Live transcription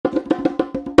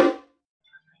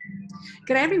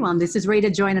G'day everyone, this is Rita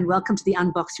Join and welcome to the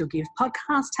Unbox Your Gift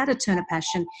podcast, how to turn a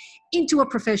passion into a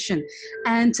profession.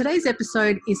 And today's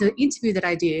episode is an interview that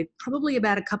I did probably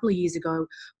about a couple of years ago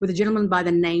with a gentleman by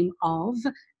the name of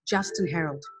Justin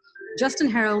Harold.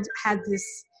 Justin Harold had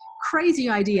this crazy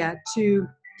idea to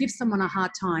give someone a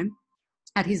hard time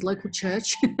at his local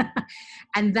church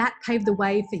and that paved the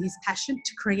way for his passion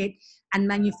to create and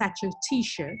manufacture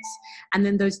t-shirts, and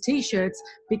then those t-shirts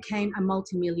became a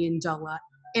multi-million-dollar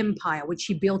empire which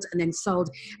he built and then sold.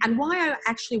 And why I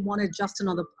actually wanted Justin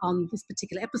on this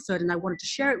particular episode and I wanted to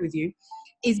share it with you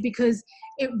is because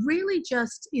it really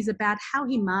just is about how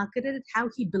he marketed it, how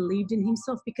he believed in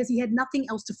himself, because he had nothing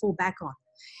else to fall back on.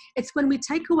 It's when we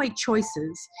take away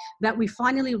choices that we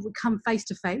finally come face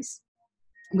to face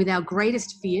with our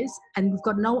greatest fears, and we've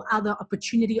got no other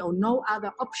opportunity or no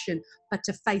other option but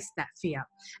to face that fear.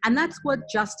 And that's what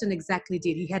Justin exactly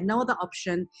did. He had no other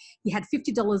option. He had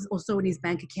 $50 or so in his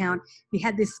bank account. He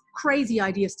had this crazy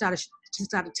idea to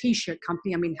start a t-shirt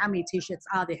company. I mean, how many t-shirts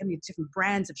are there? How many different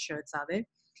brands of shirts are there?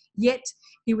 Yet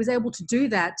he was able to do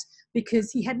that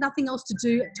because he had nothing else to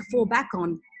do to fall back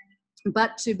on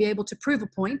but to be able to prove a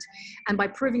point. And by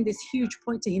proving this huge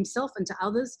point to himself and to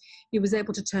others, he was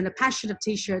able to turn a passion of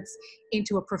t-shirts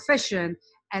into a profession,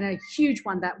 and a huge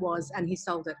one that was, and he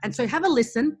sold it. And so have a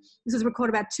listen. This was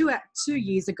recorded about two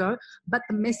years ago, but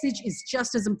the message is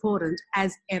just as important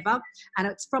as ever. And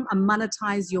it's from a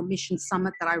Monetize Your Mission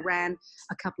Summit that I ran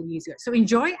a couple of years ago. So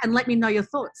enjoy and let me know your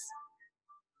thoughts.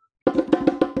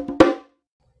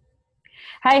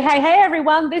 Hey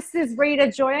everyone, this is Rita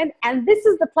Joyan, and this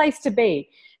is the place to be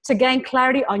to gain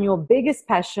clarity on your biggest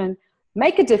passion,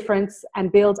 make a difference,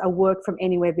 and build a work from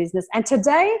anywhere business. And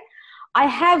today I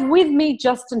have with me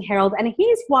Justin Harold, and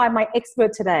here's why my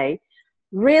expert today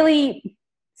really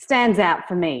stands out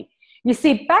for me. You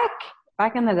see,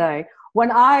 back in the day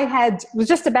when I was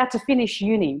just about to finish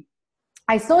uni,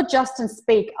 I saw Justin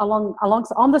speak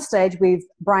on the stage with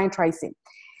Brian Tracy.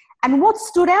 And what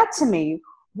stood out to me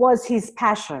was his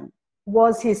passion,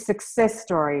 was his success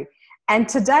story. And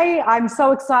today I'm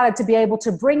so excited to be able to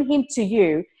bring him to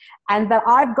you and that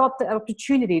I've got the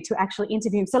opportunity to actually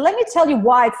interview him. So let me tell you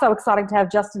why it's so exciting to have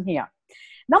Justin here.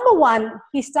 Number one,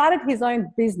 he started his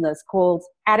own business called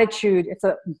Attitude. It's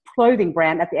a clothing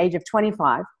brand at the age of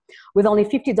 25 with only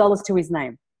 $50 to his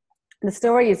name. And the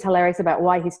story is hilarious about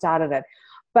why he started it,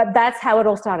 but that's how it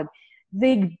all started.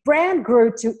 The brand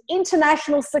grew to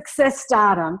international success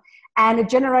stardom, and it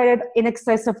generated in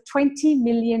excess of $20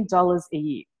 million a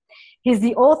year. He's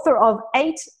the author of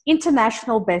 8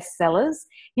 international bestsellers.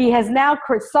 He has now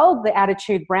sold the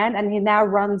Attitude brand, and he now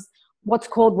runs what's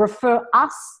called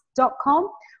referus.com,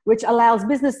 which allows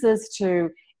businesses to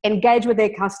engage with their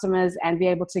customers and be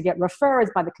able to get referrers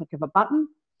by the click of a button.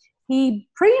 He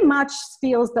pretty much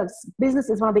feels that business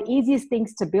is one of the easiest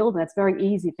things to build, and it's very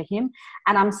easy for him.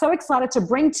 And I'm so excited to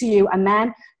bring to you a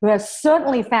man who has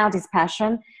certainly found his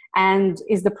passion and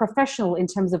is the professional in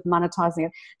terms of monetizing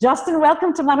it. Justin,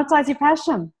 welcome to Monetize Your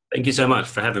Passion. Thank you so much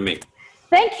for having me.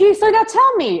 Thank you. So now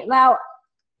tell me,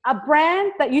 a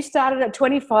brand that you started at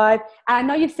 25, and I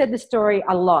know you've said this story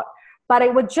a lot, but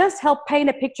it would just help paint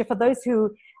a picture for those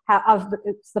who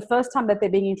it's the first time that they're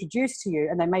being introduced to you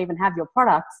and they may even have your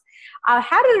products.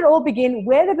 How did it all begin?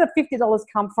 Where did the $50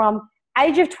 come from?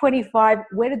 Age of 25,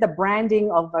 where did the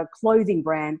branding of a clothing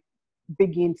brand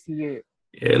begin for you?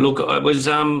 Yeah, look, it was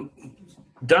done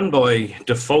by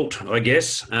default, I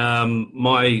guess.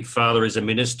 My father is a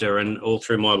minister, and all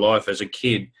through my life as a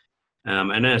kid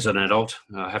and as an adult,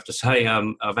 I have to say,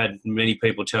 I've had many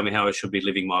people tell me how I should be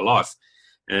living my life,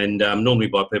 and normally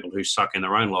by people who suck in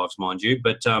their own lives, mind you.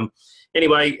 But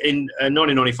anyway, in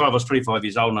 1995, I was 25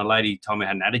 years old, and a lady told me I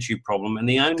had an attitude problem, and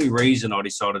the only reason I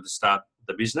decided to start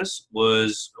the business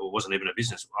wasn't even a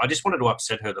business. I just wanted to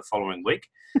upset her the following week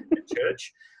at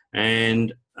church.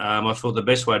 And I thought the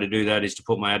best way to do that is to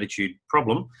put my attitude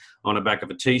problem on the back of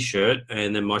a T-shirt.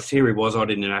 And then my theory was I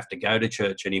didn't have to go to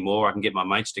church anymore. I can get my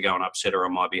mates to go and upset her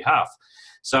on my behalf.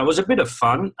 So it was a bit of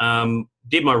fun.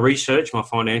 Did my research, my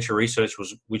financial research,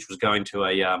 which was going to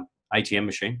a ATM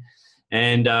machine.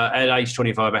 And at age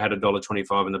 25, I had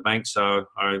 $1.25 in the bank. So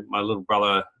my little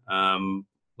brother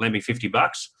lent me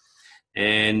 $50.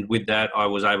 And with that, I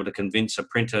was able to convince a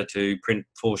printer to print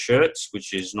 4 shirts,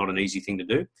 which is not an easy thing to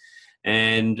do,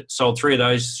 and sold 3 of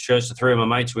those shirts to 3 of my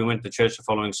mates. We went to church the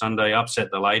following Sunday, upset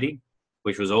the lady,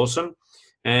 which was awesome.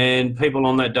 And people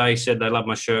on that day said they loved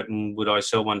my shirt and would I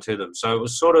sell one to them. So it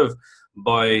was sort of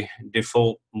by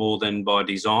default more than by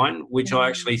design, which I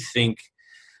actually think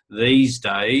these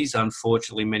days,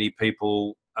 unfortunately, many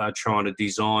people are trying to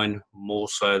design more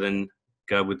so than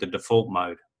go with the default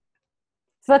mode.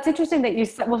 So that's interesting that you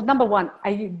said, well, number one,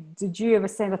 did you ever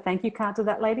send a thank you card to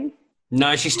that lady?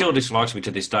 No, she still dislikes me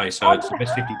to this day. So it's the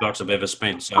best $50 I've ever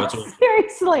spent. So it's all.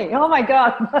 Seriously. Oh my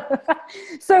God.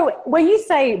 So when you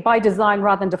say by design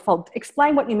rather than default,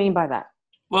 explain what you mean by that.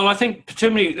 Well, I think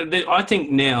I think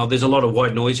now there's a lot of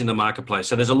white noise in the marketplace.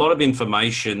 So there's a lot of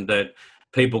information that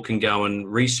people can go and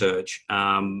research.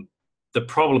 The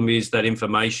problem is that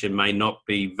information may not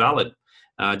be valid.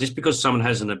 Just because someone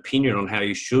has an opinion on how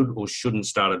you should or shouldn't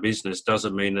start a business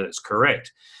doesn't mean that it's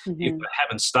correct. Mm-hmm. If they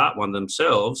haven't started one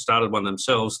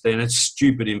themselves, then it's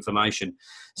stupid information.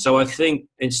 So I think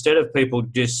instead of people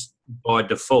just by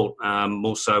default,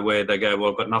 more so where they go, well,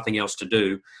 I've got nothing else to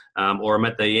do, or I'm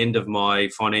at the end of my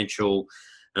financial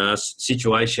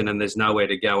situation and there's nowhere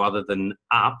to go other than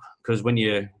up. Because when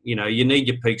you need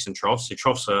your peaks and troughs. Your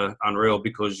troughs are unreal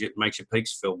because it makes your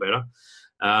peaks feel better.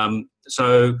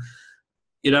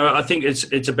 I think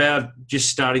it's about just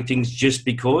starting things just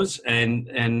because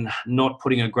and not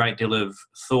putting a great deal of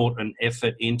thought and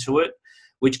effort into it,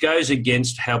 which goes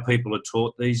against how people are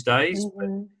taught these days. Mm-hmm.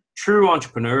 But true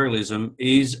entrepreneurialism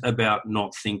is about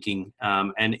not thinking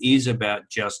and is about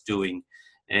just doing.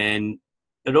 And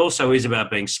it also is about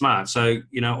being smart. So,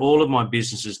 all of my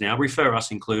businesses now, Refer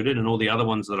Us included, and all the other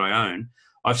ones that I own,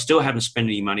 I still haven't spent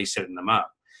any money setting them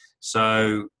up.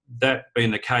 So that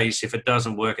being the case, if it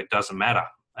doesn't work, it doesn't matter.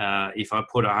 If I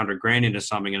put $100,000 into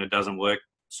something and it doesn't work,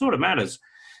 it sort of matters.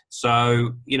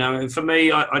 So, for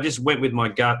me, I just went with my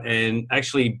gut and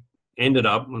actually ended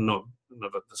up, not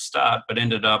at the start, but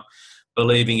ended up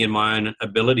believing in my own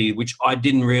ability, which I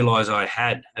didn't realize I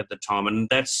had at the time. And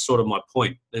that's sort of my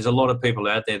point. There's a lot of people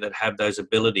out there that have those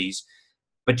abilities,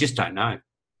 but just don't know.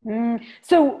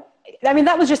 So,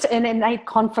 that was just an innate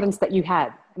confidence that you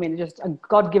had. Just a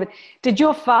God-given. Did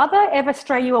your father ever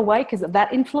stray you away because of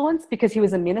that influence? Because he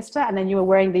was a minister and then you were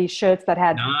wearing these shirts that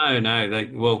had... No.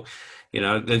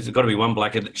 There's got to be one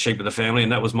black sheep of the family,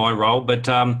 and that was my role. But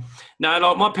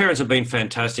my parents have been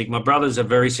fantastic. My brother's a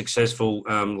very successful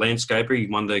landscaper. He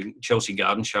won the Chelsea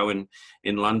Garden Show in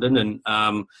London. And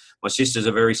my sister's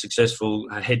a very successful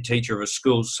head teacher of a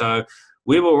school. So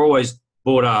we were always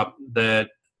brought up that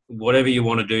whatever you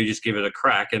want to do, just give it a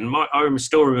crack. And I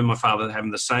still remember my father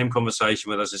having the same conversation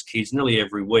with us as kids nearly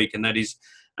every week, and that is,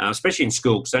 especially in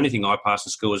school, because the only thing I passed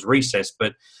in school was recess.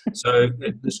 But so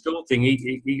the school thing,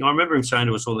 I remember him saying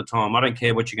to us all the time, I don't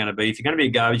care what you're going to be. If you're going to be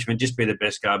a garbage man, just be the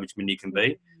best garbage man you can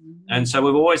be. And so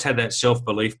we've always had that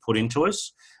self-belief put into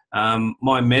us.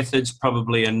 My methods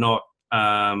probably are not,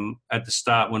 at the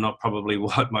start, were not probably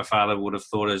what my father would have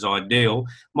thought as ideal.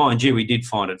 Mind you, he did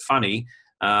find it funny.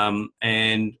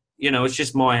 It's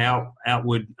just my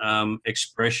outward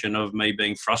expression of me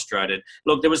being frustrated.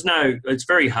 Look, it's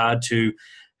very hard to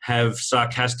have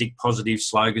sarcastic, positive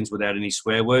slogans without any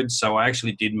swear words. So I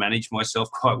actually did manage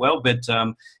myself quite well. But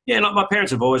my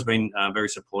parents have always been very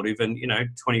supportive. And,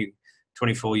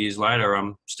 24 years later,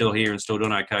 I'm still here and still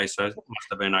doing okay. So it must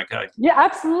have been okay. Yeah,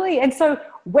 absolutely. And so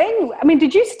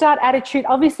did you start Attitude,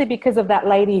 obviously because of that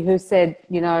lady who said,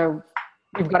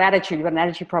 you've got attitude, you've got an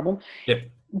attitude problem. Yep.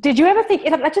 Did you ever think,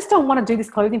 I just don't want to do this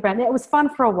clothing brand? It was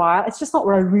fun for a while. It's just not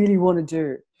what I really want to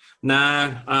do.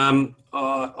 No,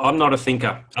 I'm not a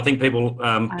thinker. I think people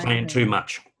plan too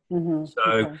much. Mm-hmm.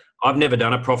 So I've never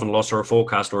done a profit and loss or a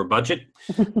forecast or a budget.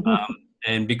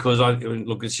 And because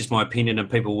it's just my opinion and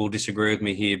people will disagree with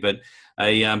me here, but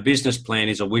a business plan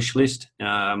is a wish list.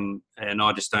 And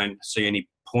I just don't see any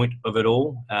point of it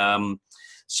all.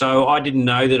 So I didn't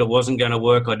know that it wasn't going to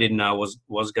work. I didn't know it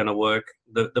was going to work.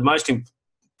 The most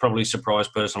probably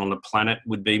surprised person on the planet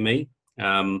would be me.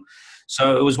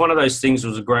 So it was one of those things. It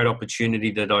was a great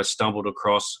opportunity that I stumbled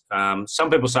across.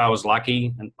 Some people say I was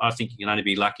lucky, and I think you can only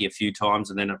be lucky a few times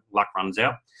and then luck runs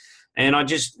out. And I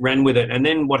just ran with it. And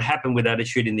then what happened with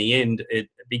Attitude in the end, it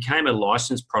became a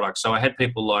licensed product. So I had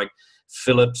people like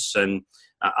Philips and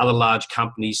other large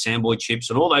companies, Sandboy Chips,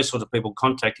 and all those sorts of people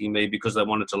contacting me because they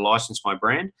wanted to license my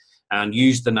brand and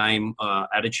use the name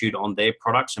Attitude on their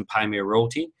products and pay me a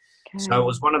royalty. Okay. So it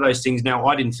was one of those things. Now,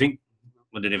 I didn't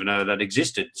even know that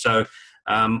existed. So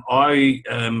I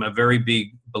am a very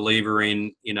big believer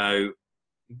in,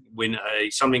 when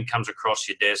something comes across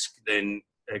your desk, then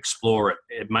explore it.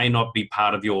 It may not be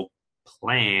part of your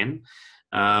plan,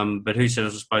 but who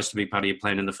says it's supposed to be part of your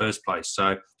plan in the first place?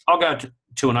 So I'll go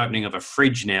to an opening of a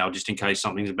fridge now just in case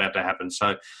something's about to happen.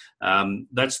 So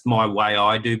that's my way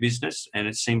I do business, and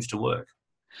it seems to work.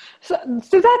 So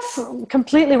that's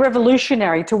completely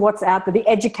revolutionary to what's out there, the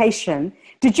education.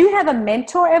 Did you have a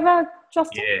mentor ever,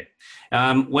 Justin?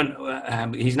 Yeah.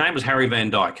 When his name was Harry Van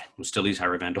Dyke. It still is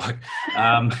Harry Van Dyke.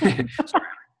 Sorry.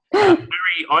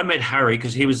 I met Harry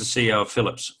because he was the CEO of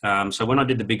Philips. So when I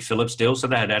did the big Philips deal, so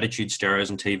they had Attitude stereos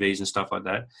and TVs and stuff like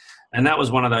that. And that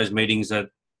was one of those meetings that,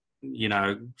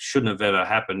 shouldn't have ever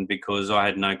happened because I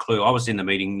had no clue. I was in the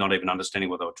meeting not even understanding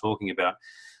what they were talking about.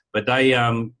 But they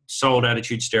sold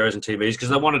Attitude stereos and TVs because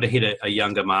they wanted to hit a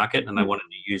younger market and they wanted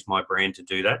to use my brand to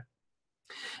do that.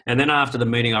 And then after the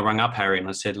meeting, I rang up Harry and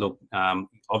I said, look,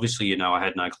 obviously, I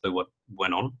had no clue what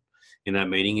went on in that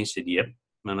meeting. He said, yep.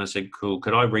 And I said, cool,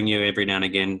 could I ring you every now and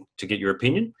again to get your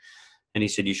opinion? And he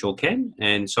said, you sure can.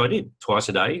 And so I did, twice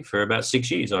a day for about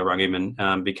 6 years. I rang him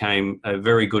and became a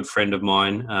very good friend of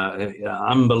mine, an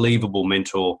unbelievable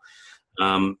mentor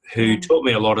who taught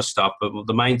me a lot of stuff. But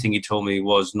the main thing he taught me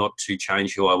was not to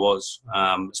change who I was,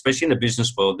 especially in the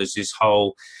business world. There's this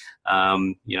whole,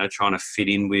 trying to fit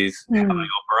in with how they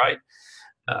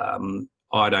operate.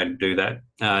 I don't do that.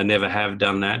 Never have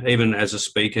done that. Even as a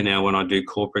speaker now, when I do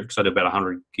corporate, because I do about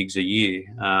 100 gigs a year,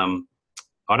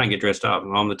 I don't get dressed up.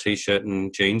 I'm the T-shirt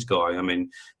and jeans guy. I mean,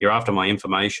 you're after my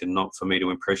information, not for me to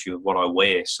impress you with what I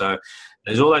wear. So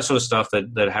there's all that sort of stuff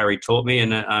that Harry taught me.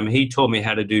 And he taught me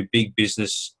how to do big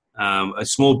business, a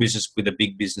small business with a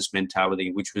big business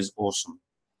mentality, which was awesome.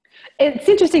 It's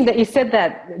interesting that you said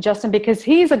that, Justin, because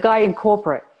he's a guy in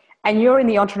corporate and you're in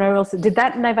the entrepreneurial. Did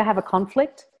that never have a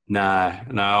conflict? No.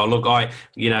 Look,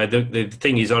 the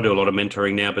thing is, I do a lot of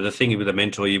mentoring now, but the thing with a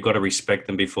mentor, you've got to respect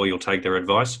them before you'll take their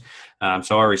advice.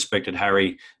 So I respected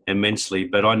Harry immensely,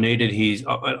 but I needed his.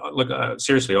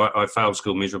 Seriously, I failed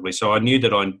school miserably, so I knew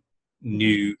that I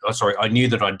knew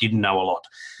that I didn't know a lot.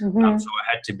 So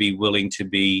I had to be willing to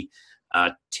be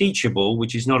teachable,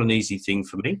 which is not an easy thing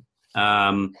for me.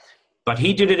 But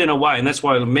he did it in a way, and that's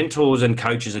why mentors and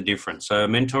coaches are different. So a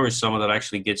mentor is someone that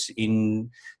actually gets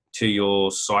in to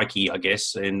your psyche, I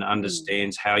guess, and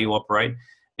understands how you operate.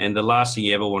 And the last thing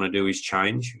you ever want to do is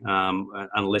change,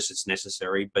 unless it's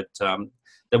necessary. But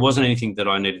there wasn't anything that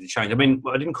I needed to change. I mean,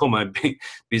 I didn't call my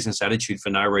business Attitude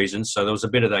for no reason. So there was a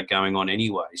bit of that going on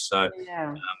anyway. So,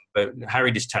 but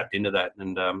Harry just tapped into that,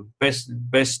 and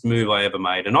best move I ever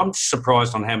made. And I'm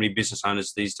surprised on how many business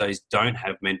owners these days don't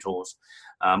have mentors,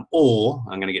 or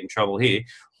I'm going to get in trouble here,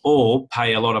 or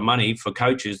pay a lot of money for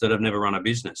coaches that have never run a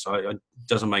business. It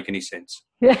doesn't make any sense.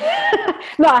 Yeah.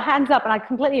 No, hands up. And I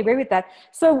completely agree with that.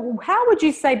 So how would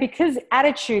you say, because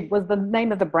Attitude was the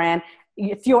name of the brand,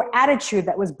 it's your attitude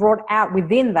that was brought out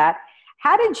within that.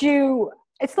 How did you,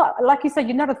 it's not, like you said,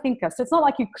 you're not a thinker. So it's not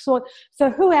like you saw,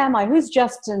 so who am I? Who's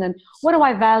Justin? And what do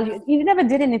I value? You never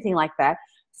did anything like that.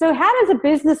 So how does a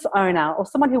business owner or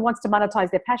someone who wants to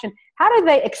monetize their passion, how do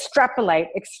they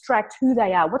extract who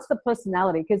they are? What's the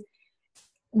personality? Because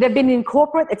they've been in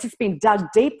corporate, it's just been dug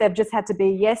deep. They've just had to be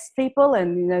yes people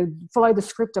and, follow the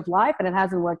script of life, and it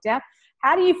hasn't worked out.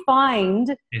 How do you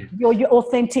find your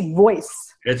authentic voice?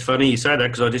 It's funny you say that,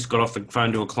 because I just got off the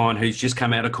phone to a client who's just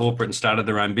come out of corporate and started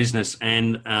their own business.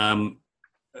 And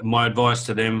my advice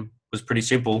to them was pretty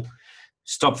simple.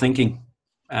 Stop thinking.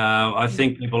 I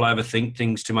think people overthink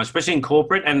things too much, especially in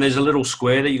corporate. And there's a little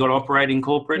square that you got to operate in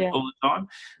corporate all the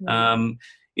time.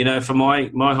 For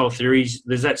my whole theories,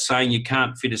 there's that saying, you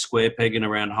can't fit a square peg in a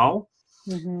round hole.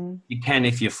 You can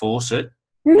if you force it.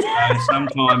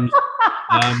 Sometimes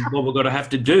what we've got to have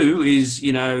to do is,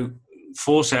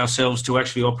 force ourselves to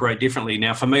actually operate differently.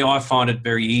 Now, for me, I find it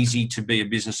very easy to be a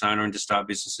business owner and to start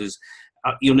businesses.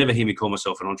 You'll never hear me call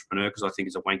myself an entrepreneur because I think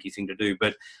it's a wanky thing to do.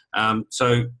 But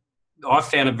so I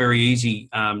found it very easy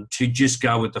to just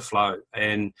go with the flow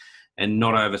and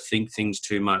not overthink things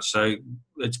too much. So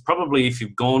it's probably, if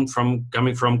you've coming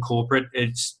from corporate,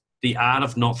 it's the art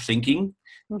of not thinking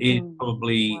is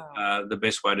probably the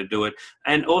best way to do it.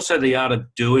 And also the art of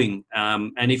doing.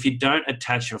 And if you don't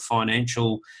attach a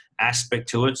financial aspect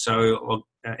to it, so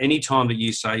any time that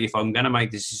you say, if I'm going to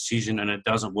make this decision and it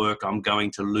doesn't work, I'm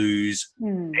going to lose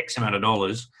X amount of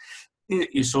dollars,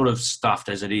 you're sort of stuffed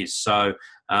as it is. So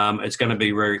it's going to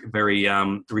be very, very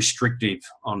restrictive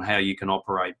on how you can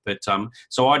operate. But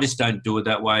so I just don't do it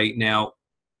that way. Now,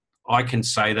 I can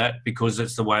say that because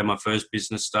that's the way my first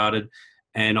business started,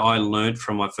 and I learned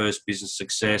from my first business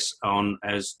success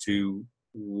as to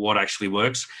what actually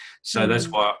works. So that's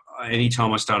why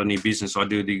anytime I start a new business, I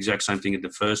do the exact same thing at the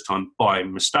first time by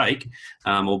mistake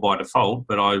or by default,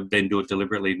 but I then do it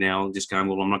deliberately now, just going,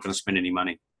 well, I'm not going to spend any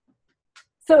money.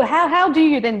 So how do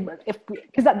you then,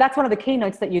 because that's one of the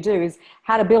keynotes that you do, is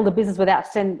how to build a business without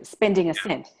spending a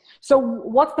cent. So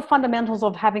what's the fundamentals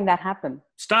of having that happen?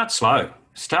 Start slow.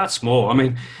 Start small. I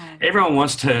mean, everyone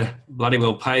wants to bloody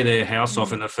well pay their house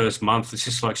off in the first month. It's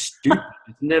just like stupid.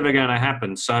 It's never going to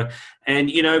happen. So, and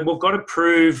we've got to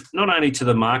prove not only to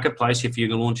the marketplace if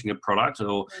you're launching a product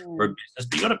or a business,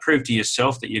 but you've got to prove to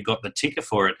yourself that you've got the ticker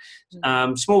for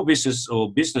it. Small business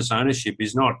or business ownership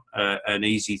is not an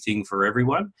easy thing for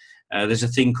everyone. There's a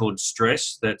thing called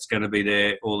stress that's going to be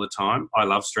there all the time. I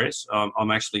love stress.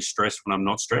 I'm actually stressed when I'm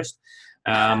not stressed.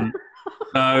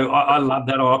 So I love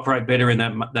that. I operate better in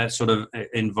that sort of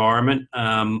environment.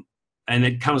 And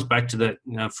it comes back to that,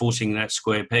 forcing that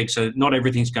square peg. So not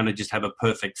everything's going to just have a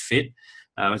perfect fit.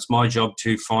 It's my job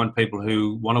to find people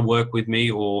who want to work with me,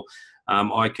 or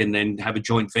I can then have a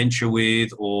joint venture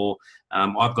with, or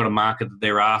I've got a market that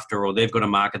they're after, or they've got a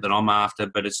market that I'm after.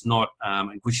 But it's not,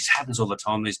 which happens all the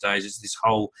time these days. It's this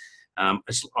whole, I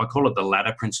call it the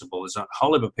ladder principle. There's a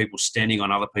whole heap of people standing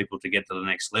on other people to get to the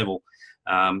next level.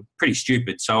 Pretty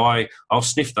stupid. So I'll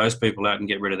sniff those people out and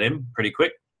get rid of them pretty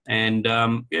quick. And I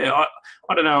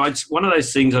don't know. It's one of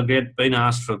those things I've been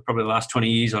asked for probably the last 20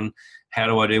 years on how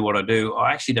do I do what I do.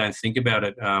 I actually don't think about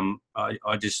it.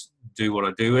 I just do what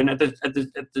I do. And at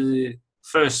the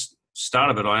first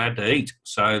start of it, I had to eat.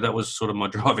 So that was sort of my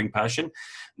driving passion.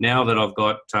 Now that I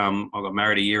got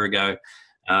married a year ago.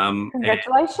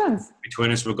 Congratulations.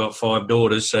 Between us, we've got 5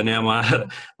 daughters, so now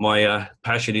my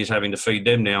passion is having to feed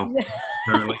them now.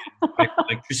 Apparently,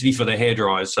 electricity for the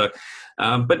hairdryers. So,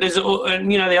 but there's,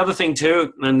 the other thing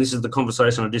too, and this is the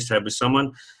conversation I just had with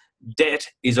someone. Debt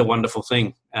is a wonderful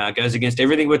thing. Goes against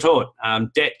everything we're taught.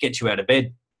 Debt gets you out of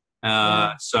bed.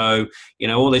 So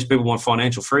all these people want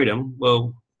financial freedom.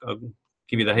 Well, I'll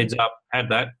give you the heads up. Had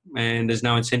that, and there's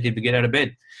no incentive to get out of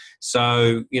bed.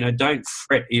 So, don't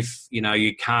fret if,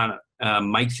 you can't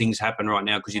make things happen right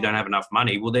now because you don't have enough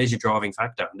money. Well, there's your driving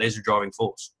factor. There's your driving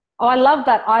force. Oh, I love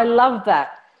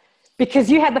that. Because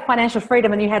you had the financial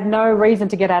freedom and you had no reason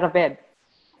to get out of bed.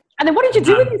 And then what did you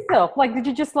do with yourself? Like, did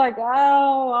you just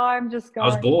I'm just going? I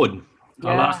was bored. Yeah.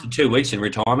 I lasted 2 weeks in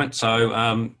retirement.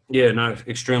 So,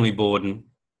 extremely bored. And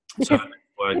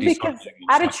because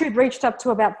Attitude reached up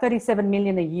to about 37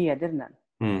 million a year, didn't it?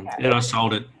 And I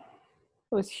sold it.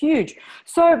 It was huge.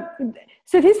 So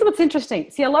here's what's interesting.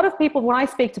 See, a lot of people, when I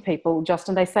speak to people,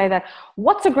 Justin, they say that,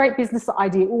 what's a great business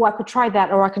idea? Oh, I could try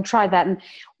that, or I can try that. And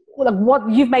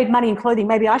what you've made money in clothing,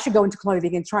 maybe I should go into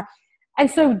clothing and try. And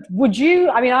so would you,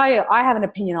 I have an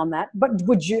opinion on that, but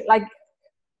would you,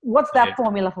 what's that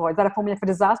formula for? Is that a formula for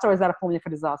disaster, or is that a formula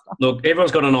for disaster? Look,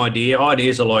 everyone's got an idea.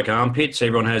 Ideas are like armpits.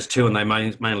 Everyone has two, and they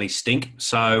mainly stink.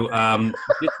 So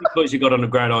just because you've got a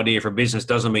great idea for a business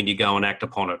doesn't mean you go and act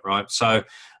upon it, right? So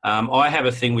I have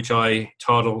a thing which I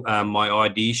title my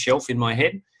idea shelf in my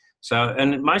head. So,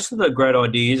 and most of the great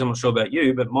ideas, I'm not sure about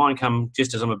you, but mine come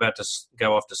just as I'm about to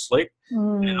go off to sleep.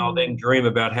 And I'll then dream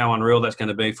about how unreal that's going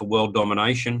to be for world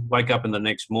domination. Wake up in the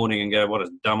next morning and go, what a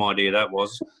dumb idea that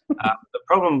was.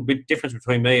 The difference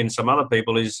between me and some other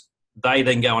people is they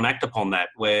then go and act upon that,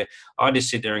 where I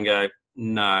just sit there and go,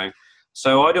 no.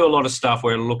 So I do a lot of stuff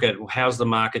where I look at how's the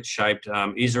market shaped.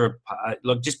 Is there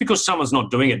look, just because someone's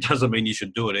not doing it doesn't mean you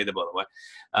should do it either, by the way.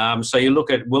 So you look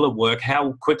at, will it work?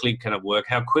 How quickly can it work?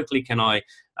 How quickly can I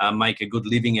make a good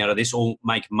living out of this or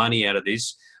make money out of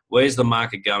this? Where's the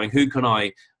market going? Who can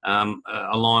I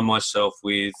align myself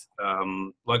with?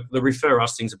 Like the Refer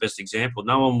Us thing's the best example.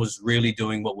 No one was really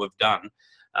doing what we've done.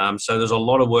 So there's a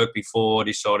lot of work before I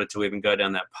decided to even go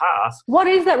down that path. What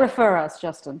is that Refer Us,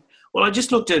 Justin? Well, I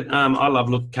just looked at, I love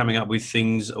coming up with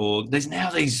things, or there's now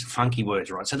these funky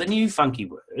words, right? So the new funky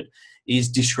word is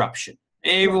disruption.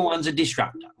 Everyone's a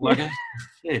disruptor.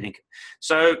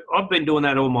 So I've been doing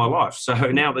that all my life. So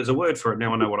now there's a word for it.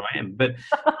 Now I know what I am. But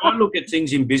I look at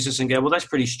things in business and go, well, that's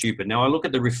pretty stupid. Now I look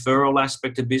at the referral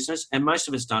aspect of business, and most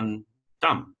of it's done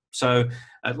dumb. So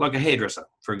like a hairdresser,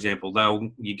 for example,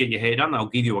 you get your hair done, they'll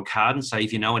give you a card and say,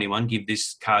 if you know anyone, give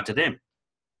this card to them.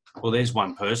 Well, there's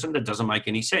one person that doesn't make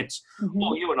any sense.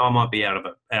 Well, you and I might be out of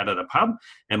the pub,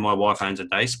 and my wife owns a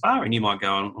day spa, and you might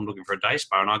go, I'm looking for a day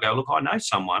spa, and I go, look, I know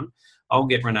someone. I'll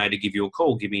get Renee to give you a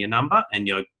call. Give me your number, and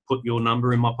put your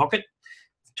number in my pocket.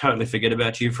 Totally forget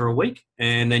about you for a week,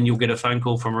 and then you'll get a phone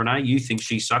call from Renee. You think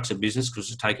she sucks at business because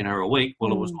it's taken her a week.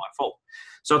 Well, it was my fault.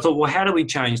 So I thought, well, how do we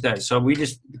change that? So we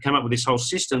just came up with this whole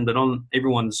system that on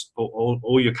everyone's,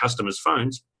 all your customers'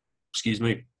 phones,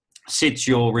 sits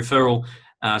your referral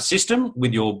system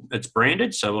with it's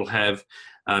branded. So we'll have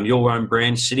your own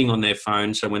brand sitting on their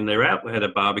phone. So when they're out at a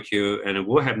barbecue and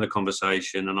we're having the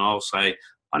conversation, and I'll say,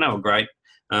 I know a great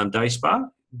day spa,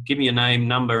 give me your name,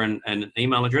 number, and an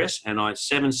email address. And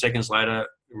 7 seconds later,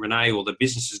 Renee or the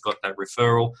business has got that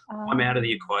referral. I'm out of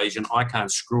the equation. I can't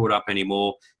screw it up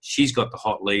anymore. She's got the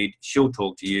hot lead. She'll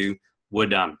talk to you. we're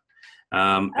done.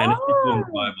 And it's gone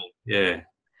global. Yeah.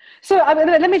 So I mean,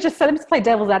 let me just play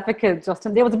devil's advocate,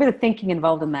 Justin. There was a bit of thinking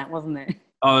involved in that, wasn't there?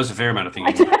 Oh, there's a fair amount of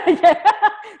thinking. Yeah.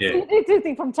 Yeah. So you do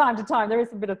think from time to time there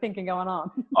is a bit of thinking going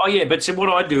on. Oh, yeah. But so what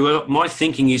I do, my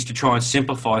thinking is to try and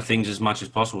simplify things as much as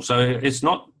possible. So it's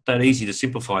not that easy to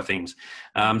simplify things.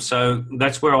 So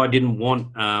that's where I didn't want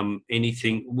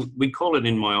anything. We call it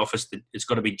in my office that it's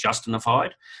got to be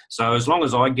justified. So as long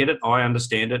as I get it, I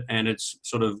understand it, and it's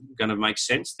sort of going to make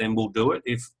sense, then we'll do it.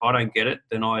 If I don't get it,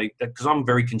 then because I'm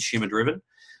very consumer driven.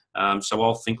 So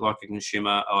I'll think like a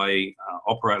consumer. I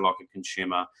operate like a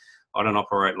consumer. I don't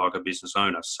operate like a business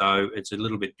owner. So it's a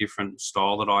little bit different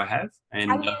style that I have.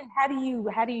 And how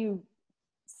do you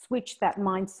switch that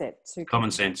mindset to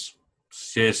common sense?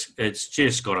 It's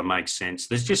just got to make sense.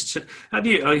 There's just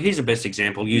here's the best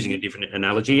example using a different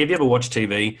analogy. Have you ever watched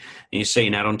TV and you see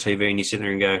an ad on TV and you sit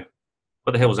there and go,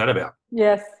 "What the hell was that about?"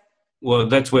 Yes. Well,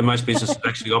 that's where most businesses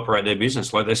actually operate their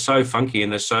business. Like, they're so funky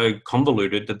and they're so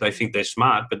convoluted that they think they're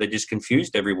smart, but they just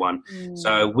confused everyone.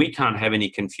 So we can't have any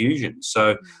confusion.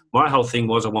 So my whole thing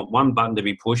was, I want one button to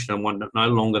be pushed, and I want no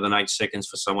longer than 8 seconds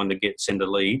for someone to send a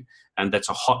lead. And that's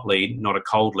a hot lead, not a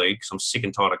cold lead, because I'm sick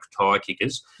and tired of tire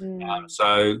kickers.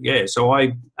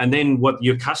 And then what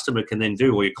your customer can then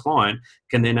do, or your client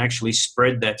can then actually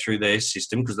spread that through their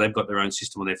system, because they've got their own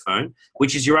system on their phone,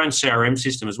 which is your own CRM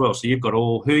system as well. So you've got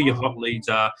who your hot leads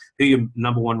are, who your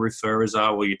number one referrers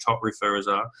are, or your top referrers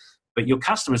are. But your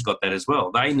customer's got that as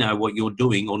well. They know what you're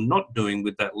doing or not doing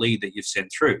with that lead that you've sent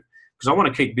through. Because I want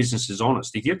to keep businesses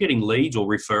honest. If you're getting leads or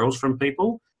referrals from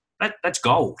people, that's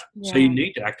gold. Yeah. So you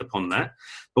need to act upon that.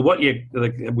 But what I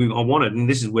wanted, and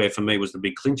this is where for me was the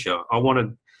big clincher, I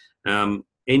wanted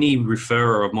any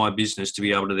referrer of my business to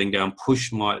be able to then go and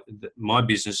push my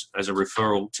business as a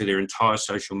referral to their entire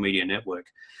social media network.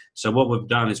 So what we've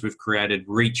done is we've created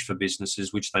reach for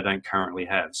businesses which they don't currently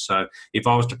have. So if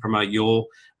I was to promote your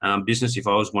business, if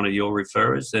I was one of your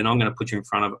referrers, then I'm going to put you in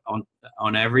front of,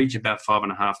 on average, about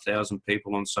 5,500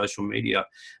 people on social media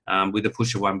with the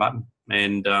push of one button,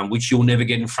 and which you'll never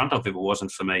get in front of if it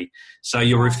wasn't for me. So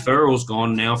your referral's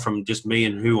gone now from just me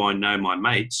and who I know, my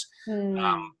mates,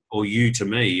 or you to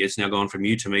me. It's now gone from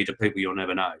you to me to people you'll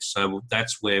never know. So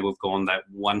that's where we've gone that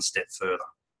one step further.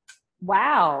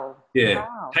 Wow. Yeah.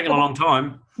 Wow. Taken a long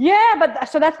time. Yeah, but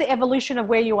so that's the evolution of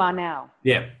where you are now.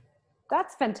 Yeah.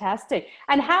 That's fantastic.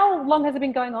 And how long has it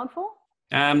been going on for?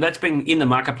 That's been in the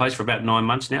marketplace for about 9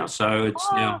 months now. So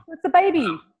it's now. It's a baby.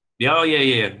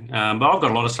 Yeah. But I've got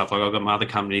a lot of stuff. Like, I've got my other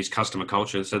company's Customer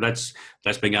Culture. So that's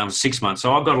been going for 6 months.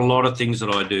 So I've got a lot of things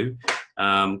that I do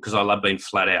because I love being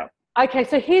flat out. Okay.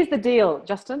 So here's the deal,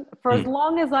 Justin. For as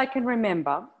long as I can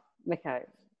remember,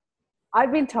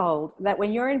 I've been told that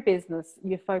when you're in business,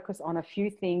 you focus on a few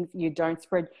things, you don't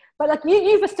spread. But like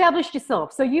you've established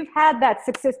yourself. So you've had that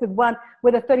success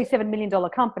with a $37 million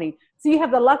company. So you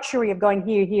have the luxury of going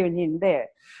here, here, and here, and there.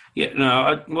 Yeah,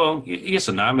 no, yes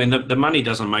and no. I mean, the money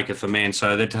doesn't make it for man,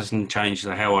 so that doesn't change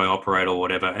how I operate or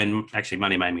whatever. And actually,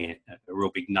 money made me a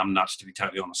real big numbnuts, to be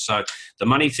totally honest. So the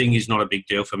money thing is not a big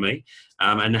deal for me,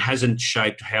 and it hasn't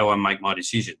shaped how I make my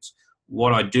decisions.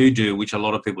 What I do, which a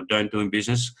lot of people don't do in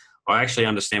business, I actually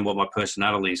understand what my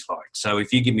personality is like. So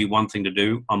if you give me one thing to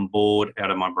do, I'm bored out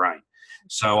of my brain.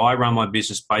 So I run my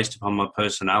business based upon my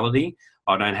personality.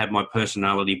 I don't have my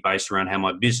personality based around how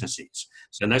my business is.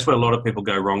 So that's where a lot of people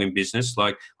go wrong in business.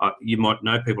 Like you might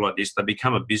know people like this. They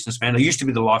become a businessman. They used to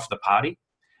be the life of the party,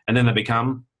 and then they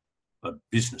become a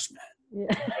businessman.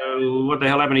 Yeah. So what the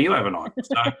hell happened to you overnight?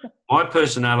 So my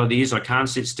personality is I can't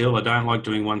sit still. I don't like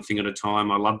doing one thing at a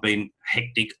time. I love being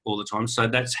hectic all the time. So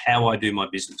that's how I do my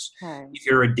business. Okay. If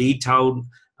you're a detailed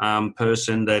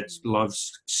person that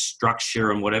loves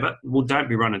structure and whatever, well, don't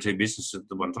be running two businesses at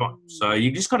the one time. So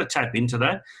you just got to tap into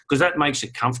that, because that makes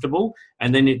it comfortable,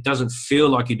 and then it doesn't feel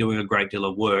like you're doing a great deal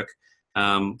of work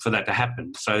for that to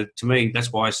happen. So to me,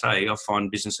 that's why I say I find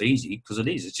business easy, because it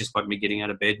is. It's just like me getting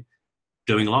out of bed,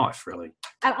 doing life, really.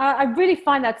 And I really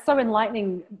find that so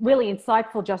enlightening, really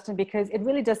insightful, Justin, because it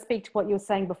really does speak to what you were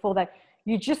saying before, that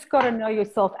you just got to know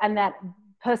yourself, and that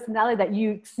personality that you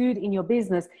exude in your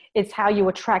business is how you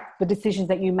attract the decisions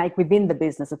that you make within the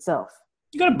business itself.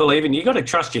 You got to believe in you. You got to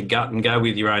trust your gut and go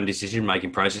with your own decision-making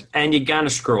process, and you're going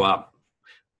to screw up.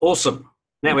 Awesome.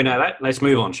 Now we know that. Let's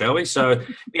move on, shall we? So,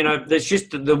 there's just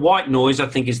the white noise, I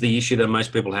think, is the issue that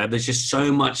most people have. There's just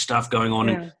so much stuff going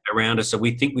on around us that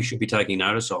we think we should be taking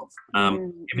notice of.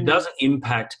 If it doesn't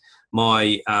impact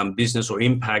my business or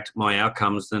impact my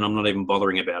outcomes, then I'm not even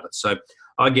bothering about it. So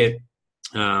I get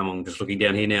I'm just looking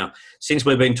down here now. Since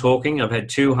we've been talking, I've had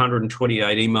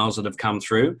 228 emails that have come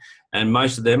through, and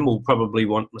most of them will probably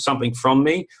want something from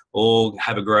me or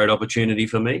have a great opportunity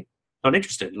for me. Not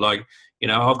interested. Like,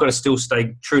 I've got to still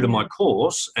stay true to my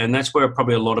course, and that's where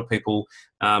probably a lot of people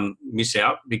miss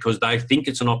out, because they think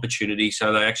it's an opportunity,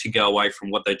 so they actually go away from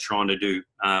what they're trying to do,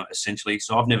 essentially.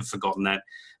 So I've never forgotten that.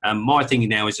 My thinking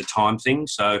now is a time thing,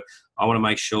 so I want to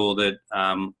make sure that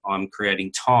I'm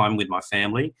creating time with my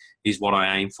family is what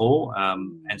I aim for.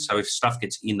 And so if stuff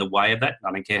gets in the way of that,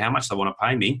 I don't care how much they want to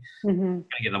pay me, I'm going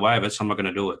to get in the way of it, so I'm not going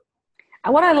to do it.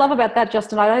 And what I love about that,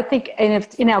 Justin, I don't think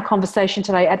in our conversation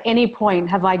today, at any point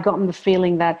have I gotten the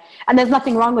feeling that, and there's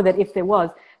nothing wrong with it if there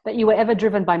was, that you were ever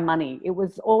driven by money. It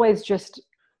was always just...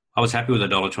 I was happy with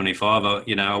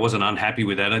 $1.25. I wasn't unhappy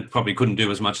with that. I probably couldn't do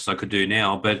as much as I could do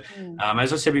now. But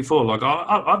as I said before, like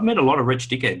I've met a lot of rich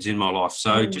dickheads in my life.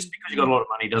 So just because you got a lot of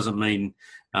money doesn't mean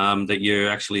that you're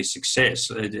actually a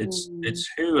success. It's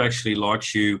who actually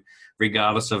likes you,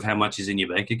 regardless of how much is in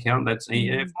your bank account. That's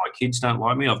if my kids don't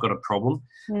like me, I've got a problem.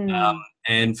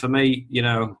 And for me,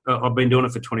 I've been doing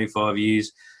it for 25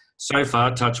 years. So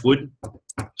far, touch wood,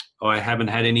 I haven't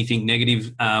had anything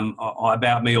negative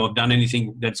about me, or I've done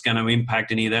anything that's going to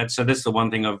impact any of that. So that's the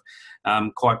one thing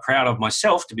I'm quite proud of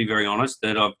myself, to be very honest,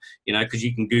 that I've, because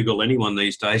you can Google anyone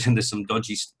these days and there's some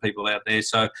dodgy people out there.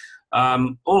 So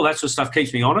all that sort of stuff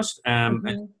keeps me honest.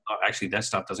 And actually, that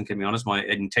stuff doesn't keep me honest. My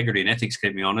integrity and ethics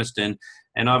keep me honest. And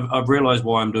I've realised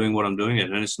why I'm doing what I'm doing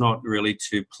it. And it's not really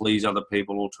to please other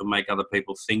people or to make other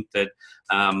people think that,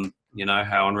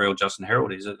 how unreal Justin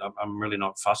Herold is. I'm really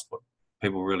not fussed what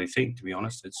people really think, to be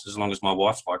honest. It's as long as my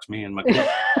wife likes me and my kids.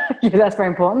 Yeah, that's very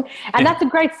important. And that's a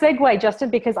great segue, Justin,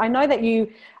 because I know that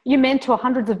you mentor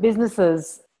hundreds of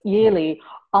businesses yearly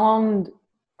on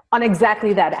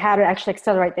exactly that, how to actually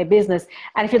accelerate their business.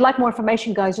 And if you'd like more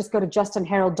information, guys, just go to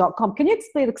justinherold.com. Can you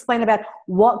explain about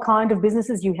what kind of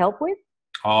businesses you help with?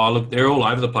 Oh, look, they're all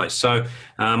over the place. So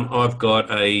I've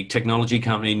got a technology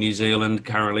company in New Zealand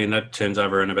currently, and that turns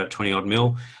over in about 20 odd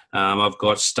mil. I've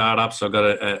got startups. I've got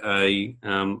a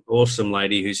awesome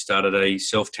lady who started a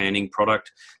self-tanning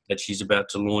product that she's about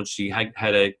to launch. She had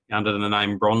under the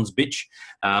name Bronze Bitch,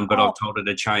 but I've told her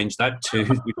to change that to,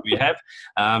 which we have,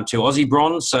 to Aussie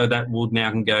Bronze, so that would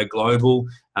now can go global.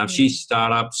 She's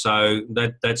startup, so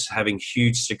that's having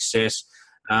huge success.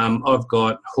 I've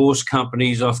got horse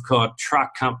companies. I've got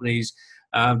truck companies.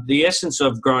 The essence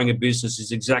of growing a business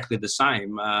is exactly the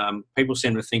same. People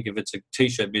seem to think if it's a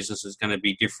T-shirt business, it's going to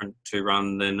be different to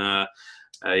run than a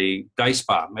day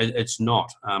spa. It's not.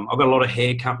 I've got a lot of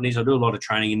hair companies. I do a lot of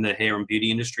training in the hair and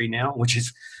beauty industry now, which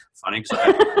is funny.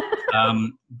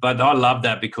 But I love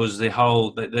that because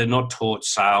they're not taught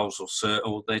sales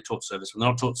or they're taught service. They're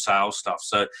not taught sales stuff.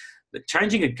 So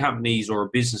changing a company's or a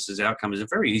business's outcome is a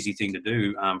very easy thing to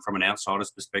do from an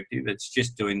outsider's perspective. It's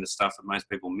just doing the stuff that most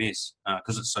people miss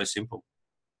because it's so simple.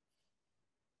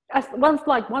 Once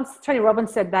Tony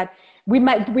Robbins said that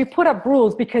we put up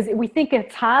rules because we think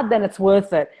it's hard, then it's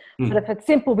worth it. But if it's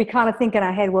simple, we kind of think in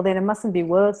our head, well, then it mustn't be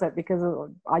worth it because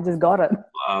I just got it.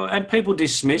 And people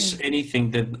dismiss anything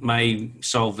that may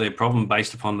solve their problem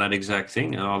based upon that exact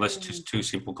thing. Oh, that's just too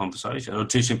simple conversation or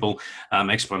too simple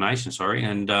explanation, sorry.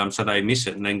 And so they miss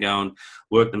it and then go and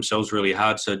work themselves really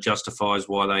hard. So it justifies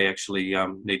why they actually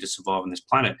need to survive on this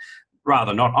planet.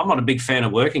 Rather not. I'm not a big fan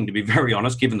of working, to be very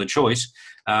honest, given the choice.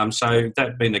 So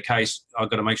that being the case, I've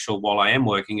got to make sure while I am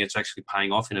working, it's actually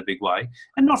paying off in a big way.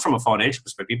 And not from a financial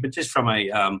perspective, but just from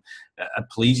a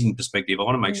pleasing perspective. I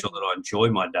want to make sure that I enjoy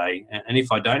my day. And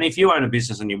if I don't, if you own a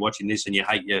business and you're watching this and you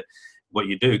hate what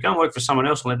you do, go and work for someone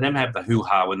else and let them have the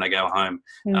hoo-ha when they go home.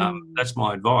 That's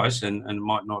my advice and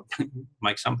might not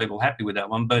make some people happy with that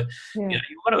one, but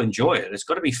you've got to enjoy it. It's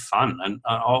got to be fun. And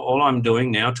all I'm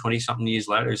doing now, 20-something years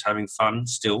later, is having fun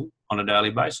still on a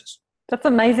daily basis. That's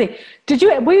amazing.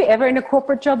 Were you ever in a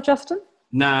corporate job, Justin?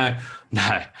 No.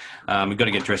 We've got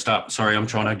to get dressed up. Sorry, I'm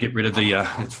trying to get rid of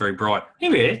it's very bright.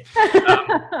 Here we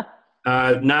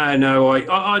are. No,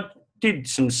 I did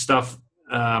some stuff.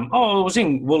 I was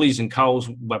in Woolies and Coles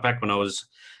back when I was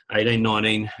 18,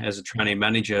 19 as a trainee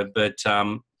manager, but,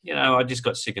 I just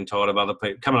got sick and tired of other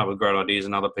people coming up with great ideas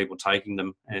and other people taking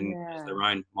them and as their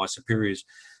own, my superiors.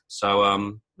 So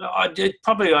I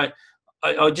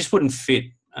just wouldn't fit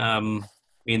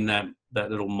in that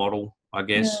little model, I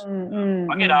guess.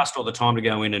 I get asked all the time to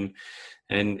go in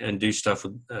and do stuff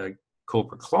with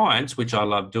corporate clients, which I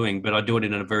love doing, but I do it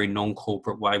in a very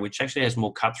non-corporate way, which actually has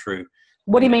more cut through.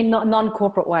 What do you mean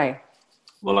non-corporate way?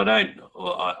 Well,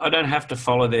 I don't have to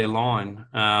follow their line.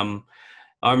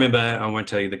 I remember, I won't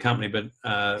tell you the company, but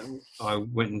I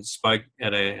went and spoke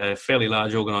at a fairly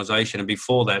large organisation. And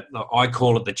before that, I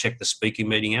call it the check the speaking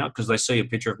meeting out, because they see a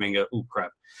picture of me and go, oh,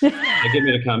 crap. They get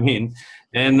me to come in.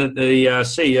 And the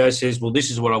CEO says, well,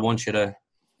 this is what I want you to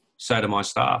say to my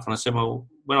staff. And I said, well,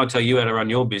 when I tell you how to run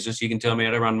your business, you can tell me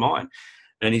how to run mine.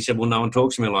 And he said, well, no one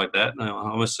talks to me like that.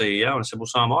 I'm a CEO. And I said, well,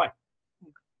 so am I.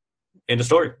 End of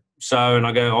story. So, and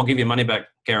I go, I'll give you money back,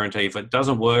 guarantee. If it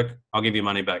doesn't work, I'll give you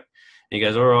money back. He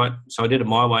goes, all right. So I did it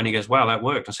my way. And he goes, wow, that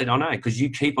worked. I said, I know, because you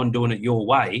keep on doing it your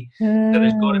way. So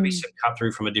there's got to be some cut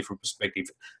through from a different perspective.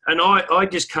 And I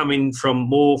just come in from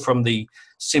the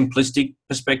simplistic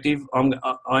perspective.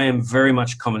 I am very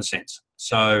much common sense.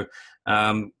 So,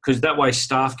 because that way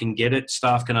staff can get it,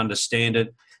 staff can understand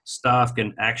it, staff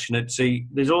can action it. See,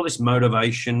 there's all this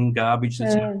motivation garbage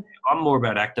that's out there. I'm more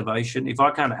about activation. If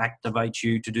I can't activate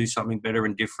you to do something better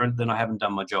and different, then I haven't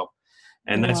done my job.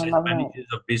 And that's as managers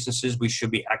of businesses, we should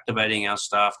be activating our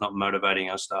staff, not motivating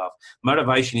our staff.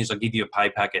 Motivation is I give you a pay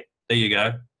packet. There you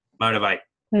go. Motivate.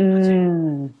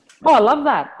 Oh, I love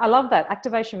that. I love that.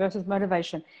 Activation versus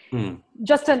motivation.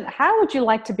 Justin, how would you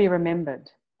like to be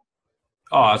remembered?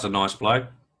 Oh, I was a nice bloke.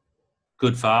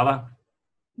 Good father.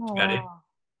 Oh, That's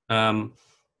about it.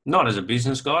 Not as a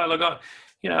business guy. Like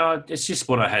it's just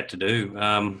what I had to do.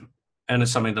 And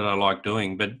it's something that I like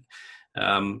doing. But,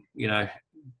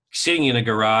 sitting in a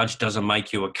garage doesn't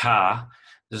make you a car.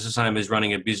 It's the same as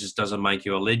running a business doesn't make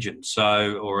you a legend.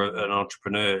 So, or an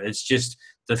entrepreneur. It's just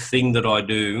the thing that I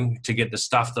do to get the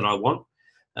stuff that I want.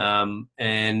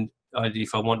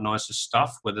 If I want nicer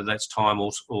stuff, whether that's time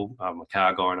or I'm a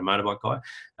car guy and a motorbike guy,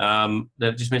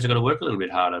 that just means I've got to work a little bit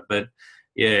harder. But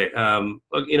yeah,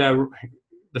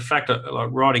 the fact that like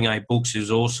writing 8 books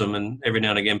is awesome, and every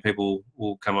now and again people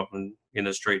will come up in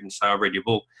the street and say, "I read your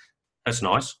book." That's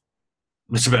nice.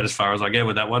 That's about as far as I get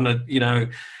with that one.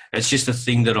 It's just a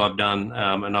thing that I've done,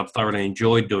 and I've thoroughly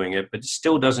enjoyed doing it. But it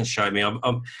still doesn't show me.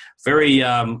 I'm very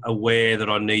aware that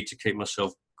I need to keep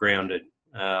myself grounded,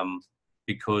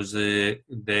 because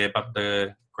but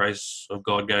the grace of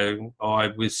God go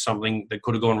with something that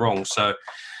could have gone wrong. So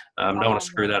don't want to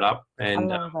screw that up,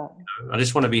 and I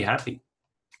just want to be happy.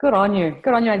 Good on you.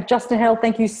 Good on you. And Justin Held,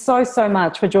 thank you so, so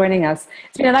much for joining us.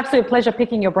 It's been an absolute pleasure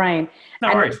picking your brain.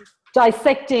 No worries.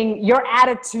 Dissecting your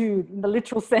attitude in the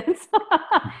literal sense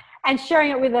and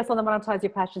sharing it with us on the Monetize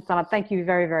Your Passion Summit. Thank you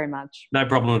very, very much. No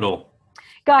problem at all.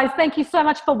 Guys, thank you so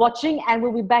much for watching, and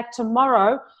we'll be back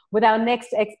tomorrow with our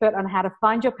next expert on how to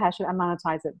find your passion and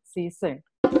monetize it. See you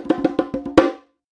soon.